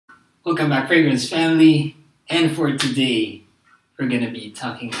Welcome back, Fragrance family. And for today, we're gonna be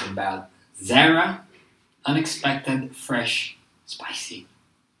talking about Zara Unexpected Fresh Spicy.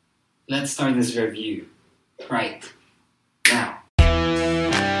 Let's start this review right now.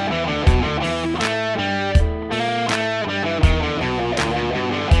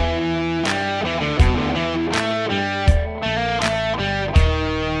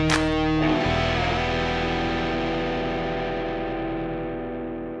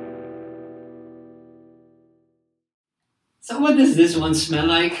 So what does this one smell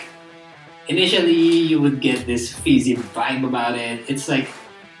like? Initially, you would get this fizzy vibe about it. It's like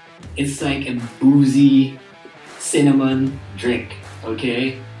a boozy cinnamon drink,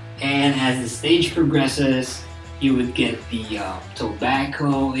 okay? And as the stage progresses, you would get the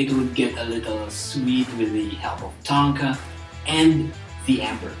tobacco. It would get a little sweet with the help of tonka and the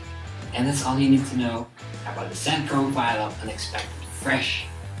amber. And that's all you need to know about the scent profile of Unexpected Fresh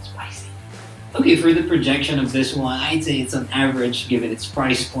Spicy. Okay, for the projection of this one, I'd say it's on average given its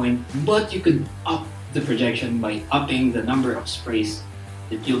price point, but you could up the projection by upping the number of sprays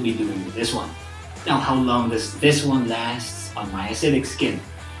that you'll be doing with this one. Now, how long does this one last on my acidic skin?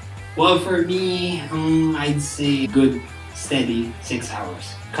 Well, for me, I'd say good, steady 6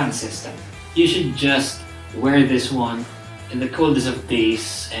 hours, consistent. You should just wear this one in the coldest of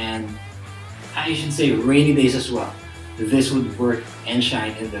days, and I should say rainy days as well. This would work and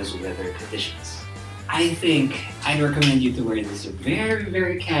shine in those weather conditions. I think I'd recommend you to wear this very,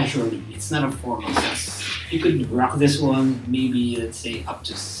 very casually. It's not a formal set. You could rock this one, maybe let's say up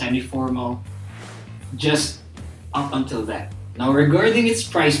to semi-formal, just up until that. Now regarding its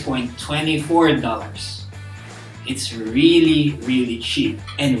price point, $24. It's really, really cheap.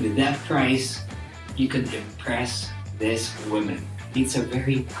 And with that price, you could impress this woman. It's a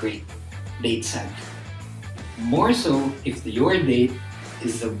very great date scent. More so if your date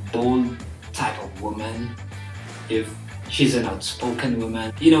is a bold type of woman, if she's an outspoken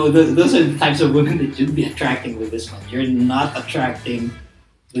woman. You know, those are the types of women that you'd be attracting with this one. You're not attracting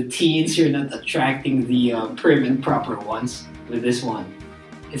the teens, you're not attracting the prim and proper ones with this one.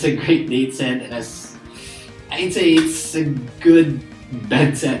 It's a great date scent, and I'd say it's a good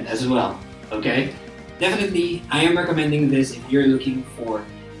bed scent as well, okay? Definitely, I am recommending this if you're looking for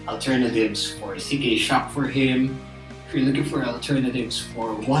alternatives for CK Shop for him, if you're looking for alternatives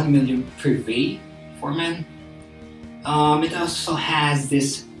for 1 million privé for men. It also has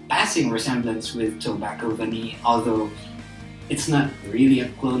this passing resemblance with Tobacco Vanille, although it's not really a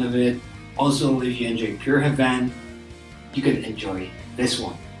clone of it. Also, if you enjoy Pure Havan, you could enjoy this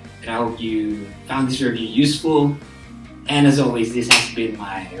one. And I hope you found this review useful. And as always, this has been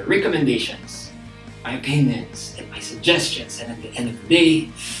my recommendations, my opinions, and my suggestions. And at the end of the day,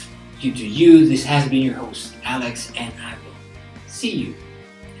 you do you. This has been your host, Alex, and I will see you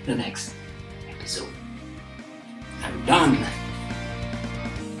in the next episode. I'm done.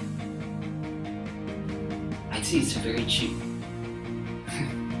 I'd say it's very cheap.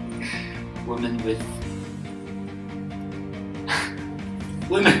 Women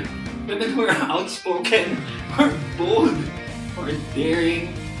who are outspoken, or bold, or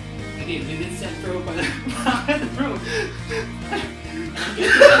daring. Okay, with this set profile, bro.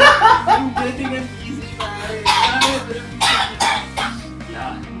 I'm getting an easy vibe.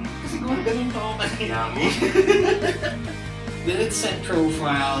 Yeah. Kasi kung ganun pa ako kanami. With its set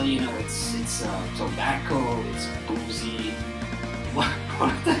profile, you know, it's tobacco, it's boozy. What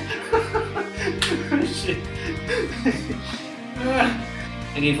the? Shit.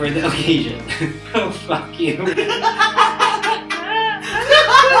 Okay, for the occasion. Oh, fuck you.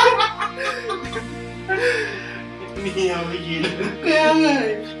 Hindi niya ako hihila. Kaya nga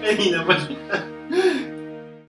eh. Kanina pa siya.